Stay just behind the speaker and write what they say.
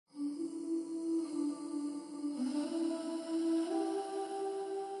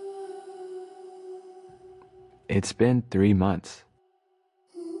It's been 3 months.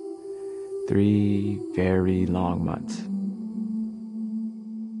 3 very long months.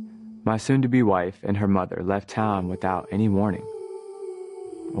 My soon-to-be wife and her mother left town without any warning,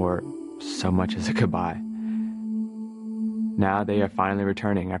 or so much as a goodbye. Now they are finally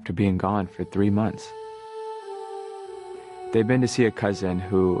returning after being gone for 3 months. They've been to see a cousin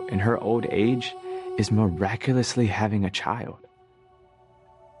who, in her old age, is miraculously having a child.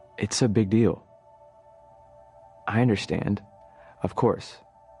 It's a big deal. I understand. Of course,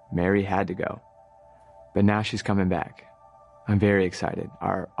 Mary had to go. But now she's coming back. I'm very excited.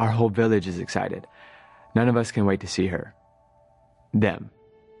 Our whole village is excited. None of us can wait to see her. Them.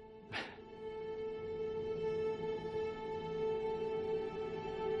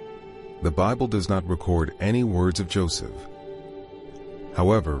 The Bible does not record any words of Joseph.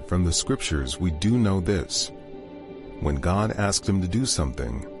 However, from the scriptures we do know this. When God asked him to do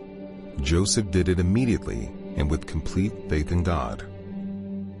something, Joseph did it immediately and with complete faith in God.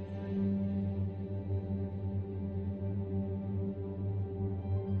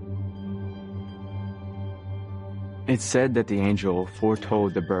 It's said that the angel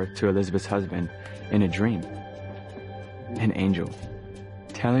foretold the birth to Elizabeth's husband in a dream. An angel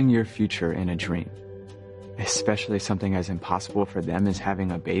telling your future in a dream, especially something as impossible for them as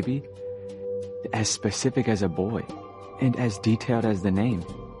having a baby, as specific as a boy, and as detailed as the name.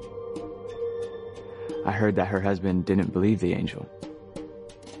 I heard that her husband didn't believe the angel.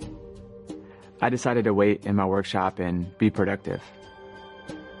 I decided to wait in my workshop and be productive.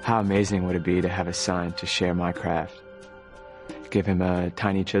 How amazing would it be to have a son to share my craft? Give him a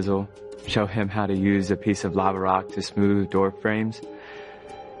tiny chisel, show him how to use a piece of lava rock to smooth door frames,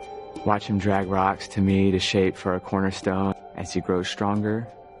 watch him drag rocks to me to shape for a cornerstone. As he grows stronger,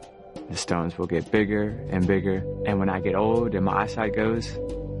 the stones will get bigger and bigger, and when I get old and my eyesight goes,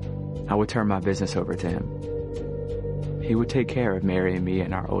 I would turn my business over to him. He would take care of Mary and me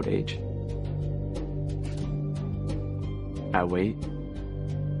in our old age. I wait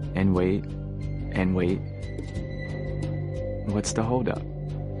and wait and wait. What's the holdup?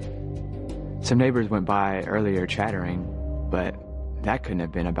 Some neighbors went by earlier chattering, but that couldn't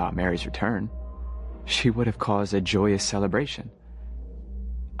have been about Mary's return. She would have caused a joyous celebration.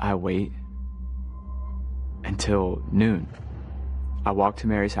 I wait until noon. I walk to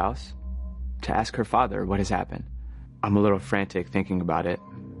Mary's house to ask her father what has happened. I'm a little frantic thinking about it.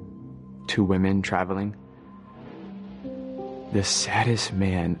 2 women traveling. The saddest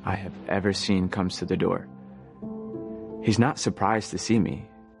man I have ever seen comes to the door. He's not surprised to see me.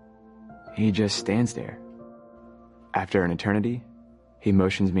 He just stands there. After an eternity, he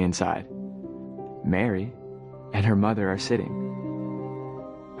motions me inside. Mary and her mother are sitting.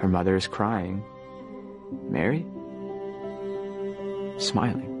 Her mother is crying. Mary?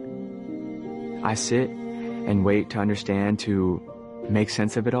 Smiling. I sit and wait to understand, to make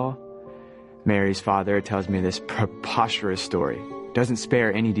sense of it all. Mary's father tells me this preposterous story, doesn't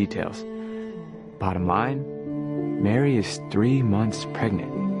spare any details. Bottom line, Mary is 3 months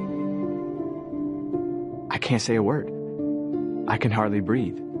pregnant. I can't say a word. I can hardly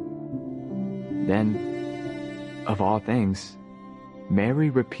breathe. Then, of all things,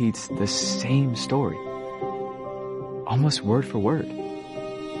 Mary repeats the same story, almost word for word.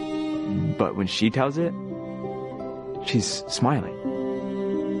 But when she tells it, she's smiling.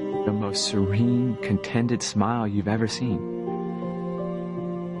 The most serene, contented smile you've ever seen.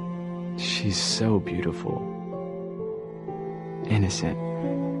 She's so beautiful, innocent,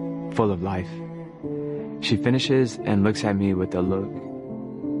 full of life. She finishes and looks at me with a look.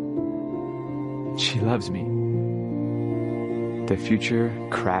 She loves me. The future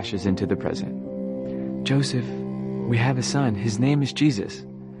crashes into the present. Joseph, we have a son. His name is Jesus.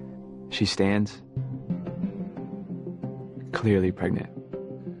 She stands, clearly pregnant.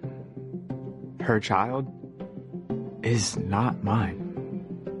 Her child is not mine.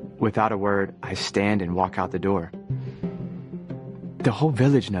 Without a word, I stand and walk out the door. The whole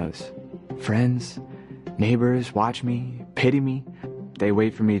village knows. Friends, neighbors watch me, pity me. They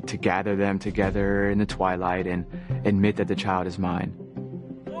wait for me to gather them together in the twilight and admit that the child is mine.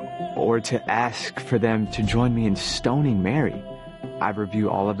 Or to ask for them to join me in stoning Mary. I review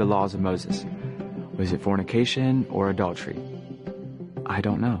all of the laws of Moses. Was it fornication or adultery? I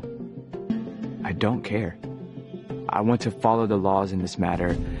don't know. I don't care. I want to follow the laws in this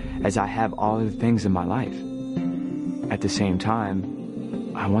matter as I have all of the things in my life. At the same time,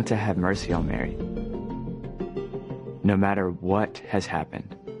 I want to have mercy on Mary. No matter what has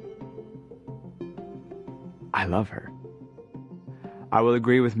happened, I love her. I will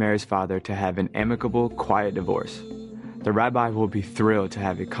agree with Mary's father to have an amicable, quiet divorce. The rabbi will be thrilled to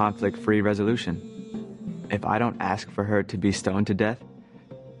have a conflict-free resolution. if I don't ask for her to be stoned to death,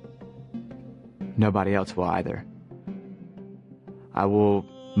 nobody else will either. I will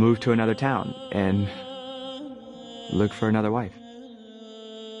move to another town and look for another wife.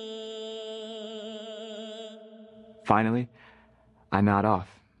 Finally, I nod off.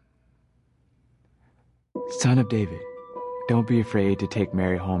 Son of David, don't be afraid to take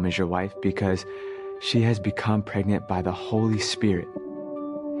Mary home as your wife, because she has become pregnant by the Holy Spirit.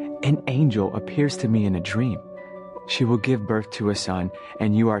 An angel appears to me in a dream. She will give birth to a son,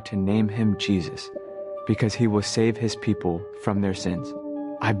 and you are to name him Jesus, because he will save his people from their sins.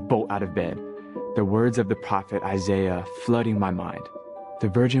 I bolt out of bed, the words of the prophet Isaiah flooding my mind. The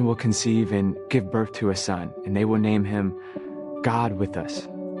virgin will conceive and give birth to a son, and they will name him God with us.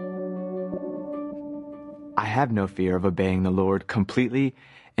 I have no fear of obeying the Lord completely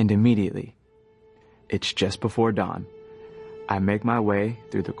and immediately. It's just before dawn. I make my way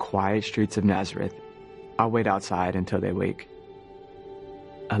through the quiet streets of Nazareth. I'll wait outside until they wake.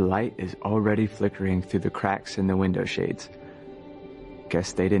 A light is already flickering through the cracks in the window shades.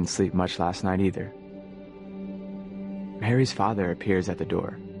 Guess they didn't sleep much last night either. Mary's father appears at the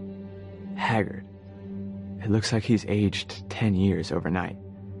door, haggard. It looks like he's aged 10 years overnight.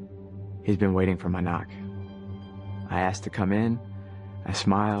 He's been waiting for my knock. I ask to come in. I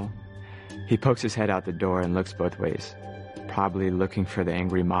smile. He pokes his head out the door and looks both ways, probably looking for the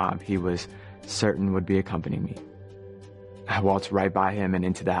angry mob he was certain would be accompanying me. I waltz right by him and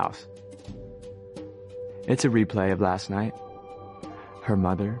into the house. It's a replay of last night. Her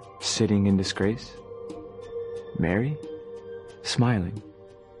mother sitting in disgrace. Mary smiling.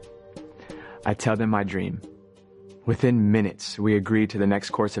 I tell them my dream. Within minutes, we agree to the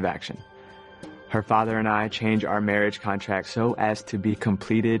next course of action. Her father and I change our marriage contract so as to be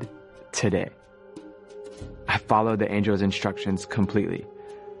completed today. I follow the angel's instructions completely.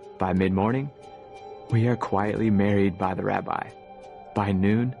 By mid-morning, we are quietly married by the rabbi. By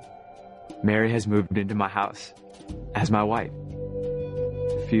noon, Mary has moved into my house as my wife.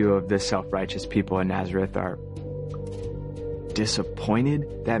 Few of the self-righteous people in Nazareth are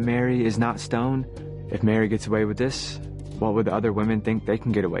disappointed that Mary is not stoned. If Mary gets away with this, what would the other women think they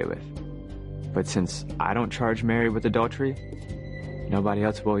can get away with? But since I don't charge Mary with adultery, nobody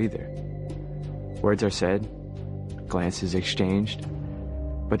else will either. Words are said, glances exchanged,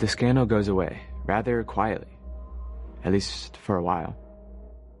 but the scandal goes away rather quietly, at least for a while.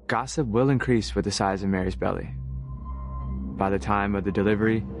 Gossip will increase with the size of Mary's belly. By the time of the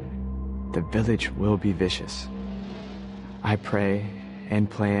delivery, the village will be vicious. I pray and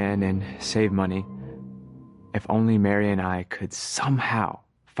plan and save money. If only Mary and I could somehow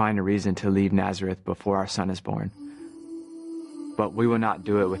find a reason to leave Nazareth before our son is born. But we will not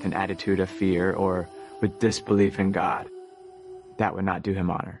do it with an attitude of fear or with disbelief in God. That would not do him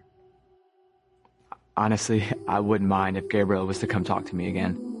honor. Honestly, I wouldn't mind if Gabriel was to come talk to me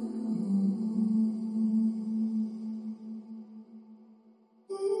again.